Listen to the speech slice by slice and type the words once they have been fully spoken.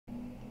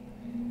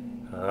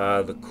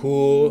The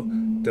cool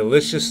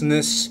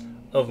deliciousness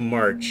of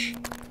March.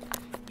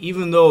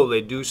 Even though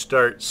they do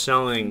start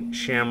selling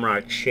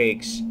Shamrock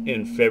Shakes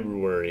in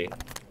February,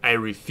 I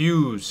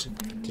refuse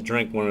to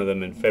drink one of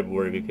them in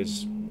February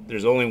because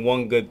there's only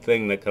one good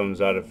thing that comes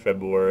out of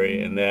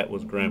February, and that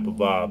was Grandpa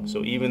Bob.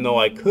 So even though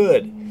I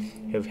could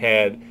have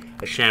had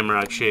a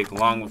Shamrock Shake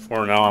long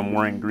before now, I'm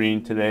wearing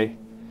green today.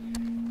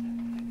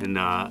 And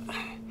I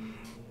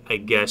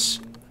guess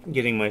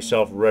getting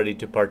myself ready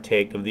to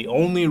partake of the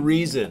only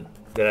reason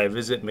that I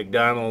visit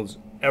McDonald's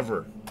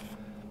ever.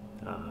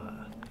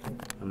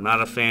 I'm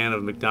not a fan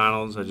of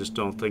McDonald's. I just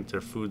don't think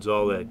their food's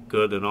all that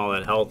good and all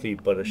that healthy.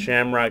 But a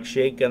Shamrock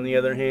Shake, on the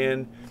other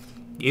hand,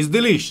 is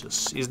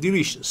delicious. Is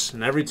delicious.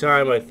 And every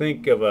time I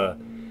think of a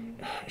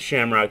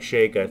Shamrock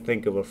Shake, I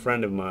think of a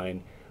friend of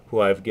mine who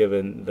I've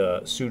given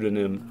the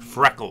pseudonym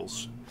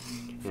Freckles.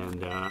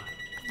 And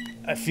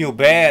I feel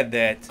bad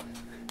that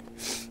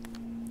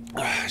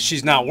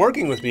she's not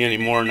working with me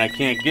anymore, and I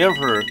can't give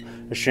her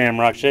a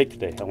Shamrock Shake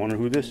today. I wonder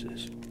who this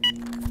is.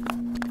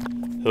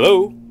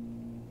 Hello?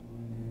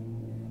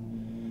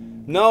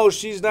 No,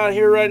 she's not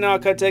here right now.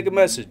 Can I take a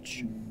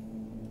message?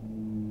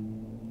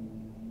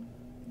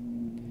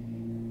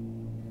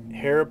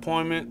 Hair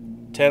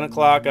appointment, 10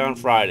 o'clock on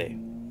Friday.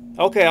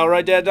 Okay, I'll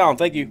write that down.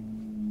 Thank you.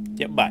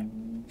 Yep, bye.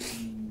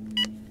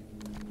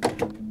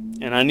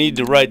 And I need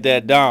to write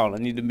that down. I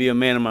need to be a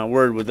man of my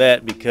word with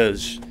that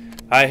because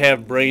I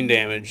have brain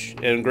damage.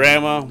 And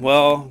Grandma,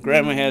 well,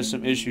 Grandma has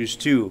some issues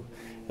too.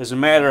 As a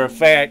matter of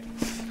fact,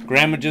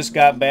 Grandma just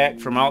got back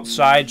from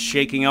outside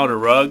shaking out a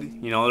rug.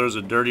 You know, there was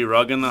a dirty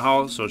rug in the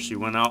house, so she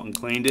went out and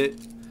cleaned it.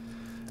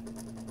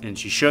 And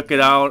she shook it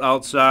out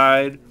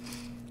outside.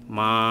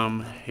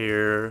 Mom,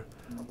 hair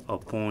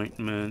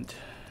appointment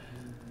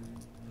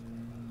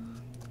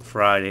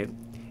Friday.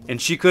 And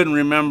she couldn't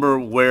remember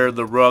where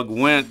the rug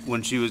went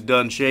when she was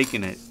done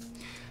shaking it.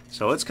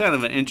 So it's kind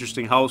of an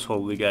interesting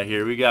household we got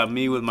here. We got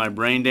me with my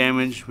brain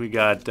damage. We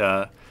got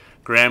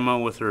Grandma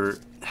with her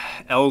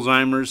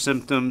Alzheimer's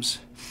symptoms.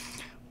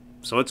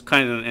 So it's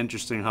kind of an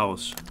interesting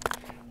house.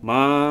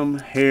 Mom,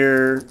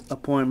 hair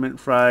appointment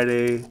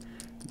Friday.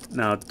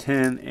 Now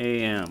 10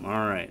 a.m.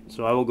 Alright,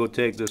 so I will go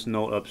take this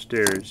note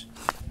upstairs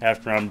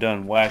after I'm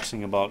done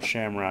waxing about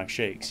Shamrock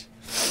Shakes.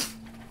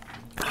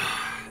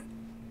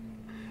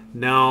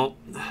 Now,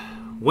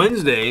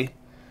 Wednesday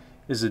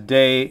is a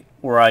day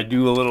where I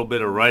do a little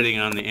bit of writing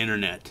on the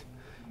internet.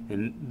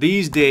 And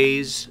these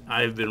days,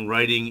 I've been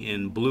writing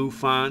in blue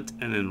font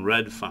and in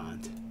red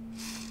font.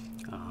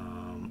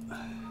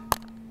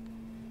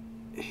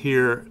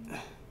 Here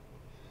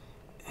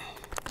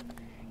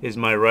is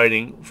my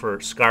writing for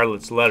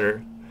Scarlett's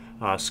letter.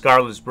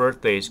 Scarlett's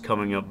birthday is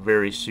coming up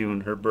very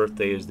soon. Her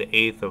birthday is the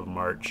 8th of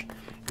March.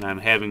 And I'm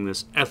having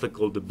this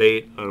ethical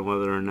debate on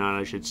whether or not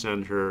I should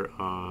send her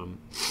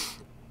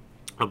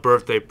a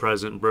birthday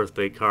present,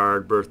 birthday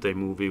card, birthday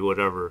movie,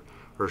 whatever.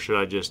 Or should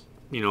I just,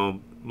 you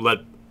know,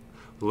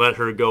 let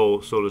her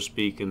go, so to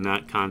speak, and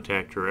not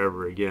contact her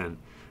ever again.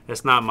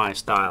 That's not my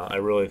style. I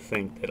really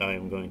think that I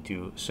am going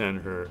to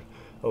send her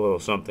a little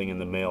something in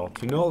the mail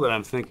to know that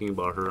I'm thinking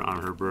about her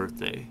on her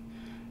birthday.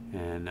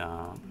 And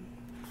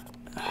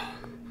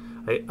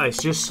I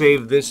just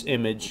saved this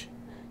image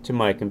to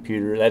my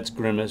computer. That's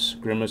Grimace.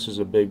 Grimace is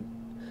a big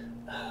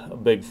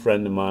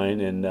friend of mine,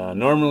 and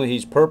normally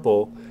he's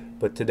purple,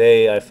 but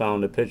today I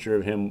found a picture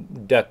of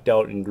him decked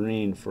out in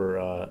green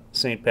for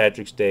St.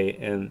 Patrick's Day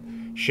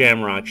and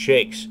Shamrock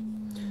Shakes.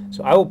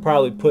 So I will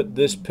probably put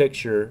this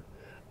picture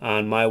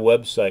on my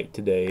website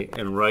today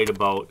and write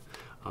about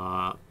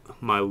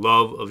my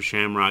love of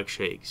Shamrock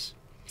Shakes.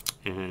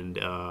 And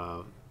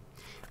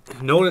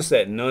notice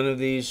that none of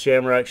these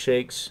Shamrock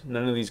Shakes,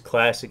 none of these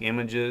classic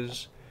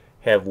images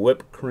have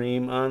whipped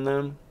cream on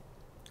them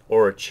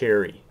or a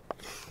cherry.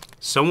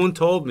 Someone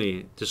told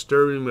me,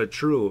 disturbing but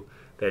true,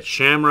 that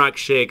Shamrock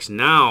Shakes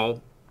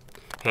now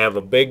have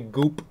a big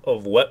goop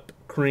of whipped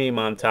cream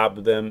on top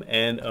of them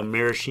and a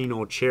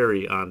maraschino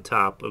cherry on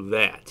top of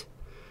that.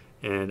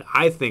 And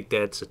I think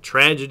that's a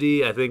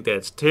tragedy. I think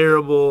that's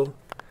terrible,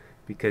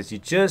 because you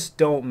just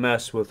don't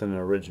mess with an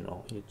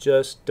original. You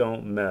just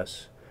don't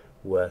mess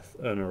with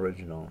an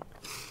original.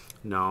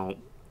 Now,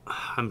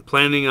 I'm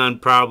planning on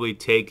probably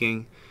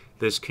taking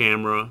this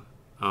camera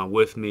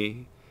with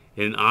me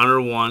in Honor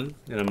 1,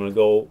 and I'm going to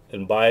go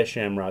and buy a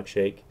Shamrock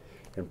Shake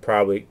and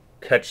probably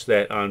catch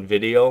that on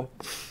video.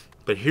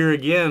 But here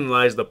again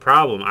lies the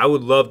problem. I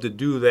would love to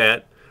do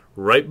that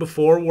right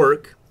before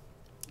work.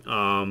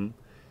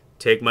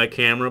 Take my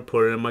camera,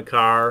 put it in my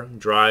car,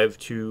 drive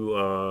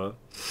to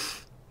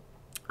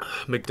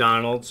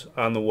McDonald's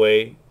on the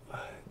way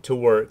to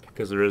work,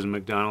 because there is a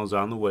McDonald's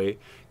on the way,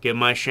 get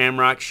my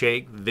Shamrock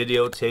Shake,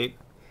 videotape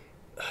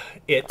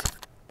it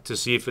to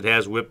see if it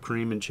has whipped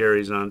cream and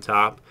cherries on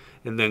top,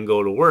 and then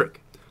go to work.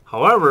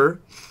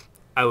 However,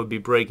 I would be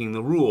breaking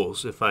the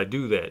rules if I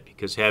do that,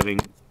 because having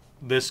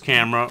this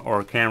camera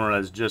or a camera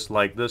that's just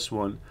like this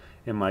one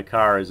in my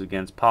car is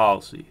against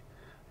policy.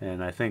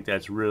 And I think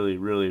that's really,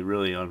 really,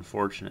 really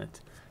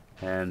unfortunate.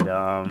 And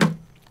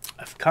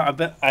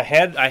I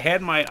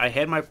had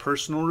my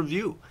personal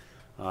review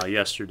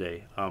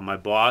yesterday. My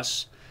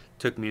boss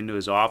took me into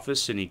his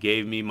office and he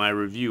gave me my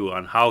review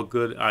on how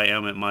good I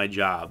am at my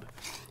job.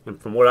 And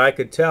from what I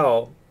could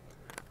tell,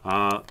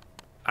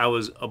 I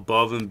was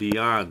above and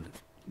beyond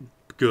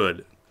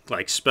good,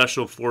 like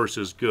special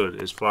forces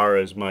good, as far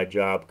as my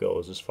job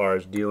goes, as far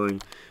as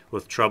dealing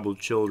with troubled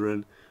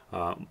children,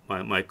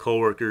 my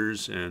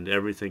coworkers, and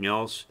everything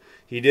else.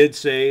 He did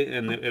say,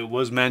 and it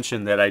was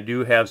mentioned, that I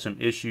do have some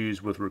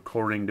issues with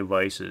recording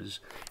devices,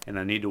 and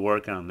I need to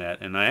work on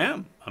that. And I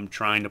am. I'm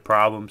trying to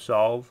problem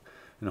solve,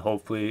 and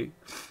hopefully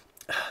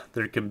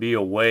there can be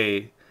a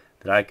way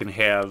that I can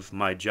have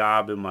my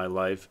job in my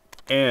life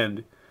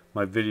and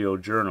my video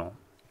journal.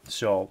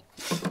 So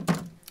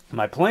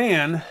my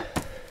plan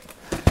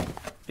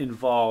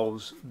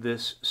involves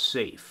this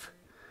safe.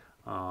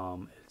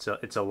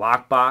 It's a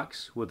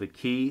lockbox with a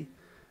key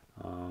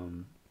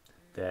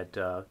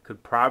that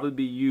could probably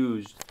be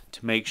used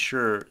to make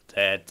sure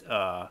that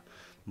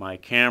my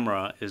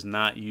camera is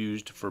not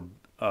used for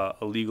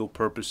illegal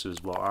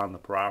purposes while on the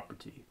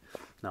property.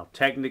 Now,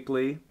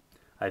 technically,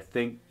 I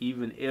think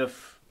even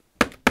if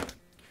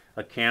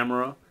a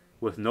camera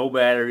with no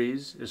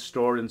batteries is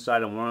stored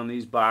inside of one of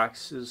these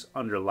boxes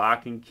under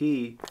lock and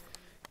key,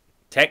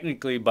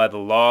 technically by the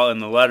law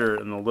and the letter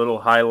and the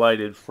little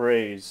highlighted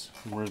phrase,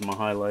 where's my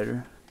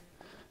highlighter?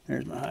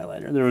 There's my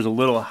highlighter. There was a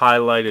little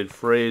highlighted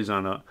phrase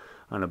on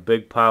a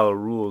big pile of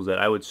rules that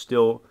I would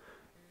still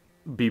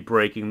be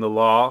breaking the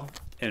law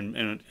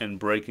and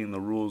breaking the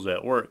rules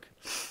at work.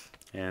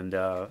 And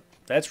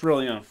that's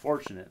really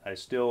unfortunate. I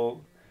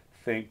still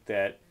think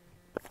that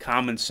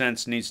common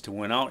sense needs to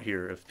win out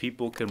here. If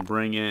people can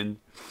bring in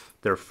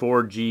their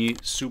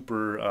 4G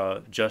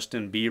super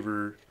Justin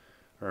Bieber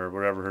or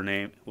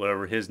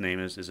whatever his name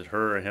is it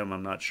her or him,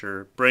 I'm not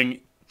sure,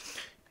 bring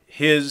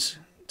his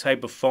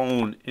type of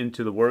phone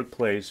into the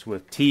workplace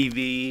with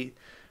TV,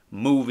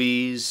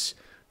 movies,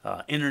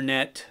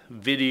 internet,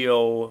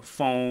 video,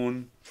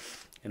 phone,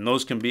 and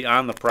those can be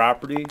on the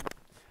property,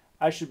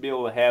 I should be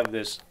able to have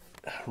this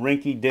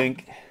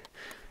rinky-dink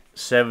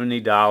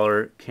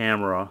 $70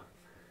 camera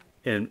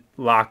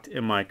locked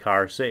in my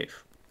car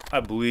safe. I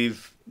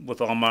believe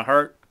with all my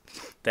heart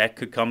that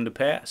could come to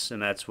pass,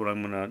 and that's what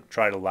I'm going to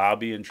try to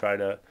lobby and try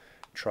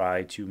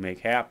to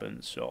make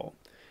happen. So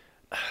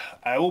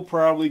I will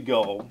probably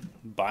go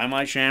buy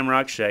my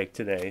Shamrock Shake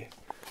today,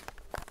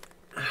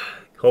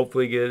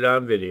 hopefully get it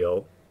on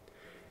video,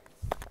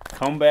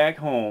 come back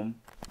home,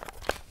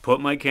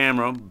 put my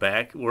camera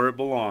back where it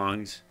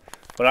belongs.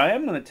 But I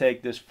am going to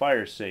take this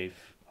fire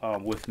safe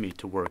with me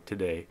to work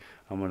today.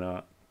 I'm going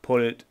to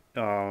put it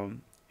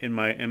in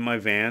my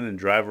van and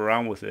drive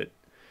around with it.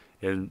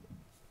 And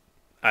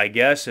I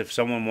guess if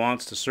someone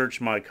wants to search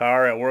my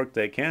car at work,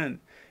 they can.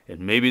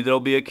 And maybe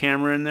there'll be a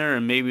camera in there,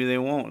 and maybe they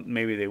won't.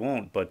 Maybe they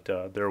won't, but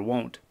there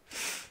won't.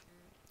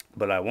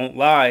 But I won't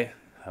lie.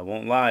 I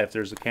won't lie. If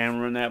there's a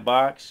camera in that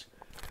box,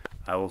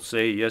 I will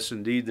say yes,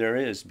 indeed there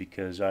is,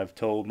 because I've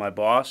told my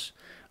boss,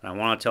 and I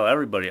want to tell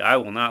everybody, I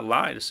will not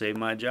lie to save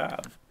my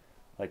job.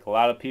 Like a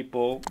lot of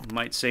people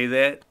might say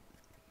that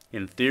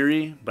in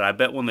theory, but I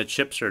bet when the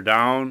chips are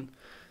down,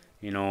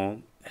 you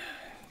know,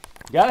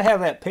 you got to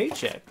have that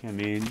paycheck. I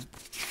mean,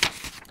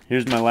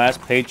 here's my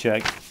last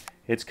paycheck.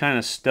 It's kind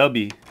of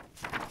stubby.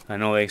 I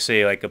know they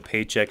say like a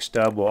paycheck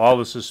stub. Well, all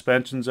the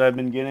suspensions I've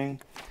been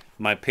getting,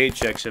 my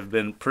paychecks have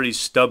been pretty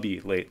stubby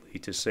lately,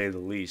 to say the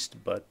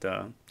least. But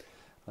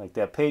like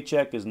that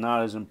paycheck is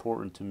not as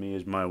important to me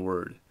as my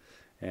word.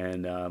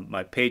 And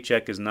my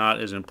paycheck is not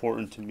as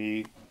important to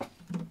me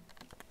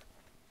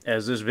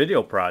as this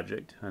video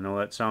project. I know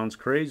that sounds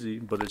crazy,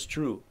 but it's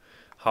true.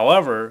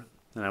 However,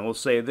 and I will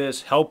say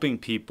this, helping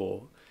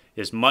people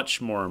is much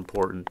more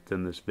important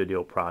than this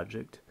video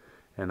project.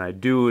 And I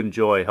do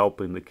enjoy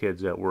helping the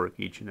kids at work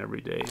each and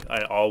every day.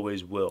 I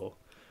always will.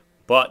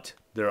 But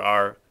there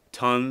are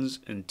tons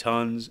and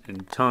tons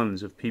and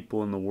tons of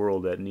people in the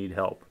world that need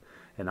help.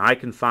 And I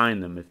can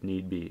find them if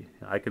need be.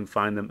 I can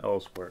find them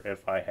elsewhere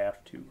if I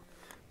have to.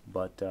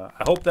 But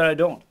I hope that I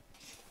don't.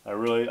 I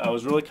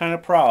was really kind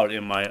of proud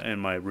in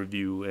my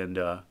review, and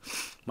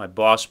my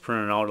boss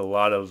printed out a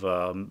lot of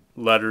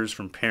letters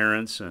from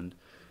parents and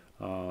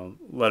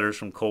letters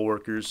from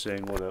coworkers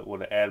saying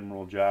what an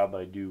admirable job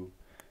I do,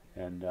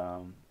 and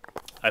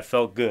I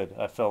felt good.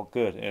 I felt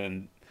good,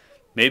 and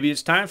maybe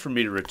it's time for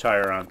me to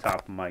retire on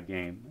top of my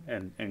game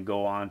and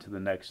go on to the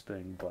next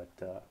thing. But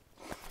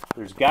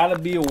there's got to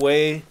be a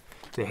way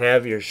to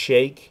have your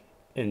shake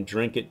and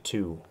drink it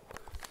too.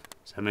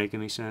 Does that make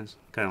any sense?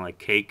 Kind of like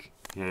cake.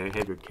 You know,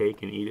 have your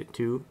cake and eat it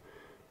too.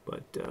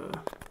 But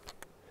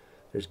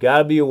there's got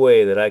to be a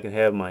way that I can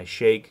have my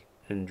shake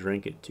and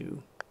drink it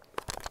too.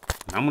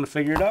 And I'm going to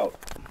figure it out.